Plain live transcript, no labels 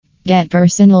Get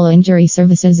personal injury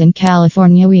services in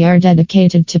California. We are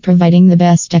dedicated to providing the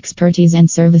best expertise and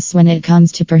service when it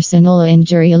comes to personal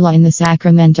injury law in the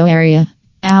Sacramento area.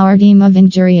 Our team of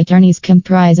injury attorneys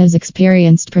comprises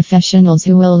experienced professionals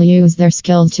who will use their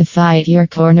skills to fight your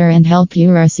corner and help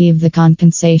you receive the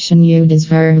compensation you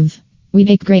deserve. We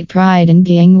take great pride in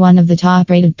being one of the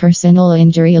top-rated personal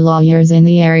injury lawyers in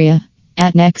the area.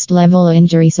 At Next Level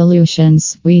Injury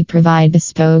Solutions, we provide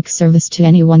bespoke service to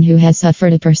anyone who has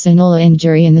suffered a personal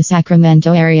injury in the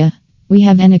Sacramento area. We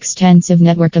have an extensive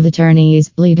network of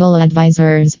attorneys, legal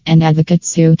advisors, and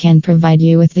advocates who can provide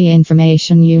you with the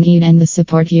information you need and the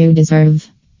support you deserve.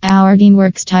 Our team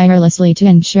works tirelessly to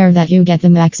ensure that you get the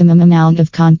maximum amount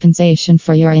of compensation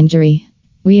for your injury.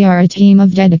 We are a team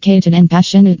of dedicated and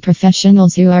passionate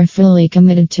professionals who are fully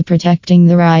committed to protecting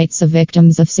the rights of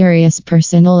victims of serious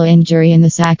personal injury in the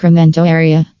Sacramento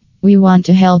area. We want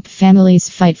to help families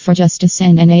fight for justice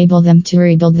and enable them to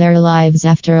rebuild their lives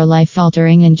after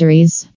life-altering injuries.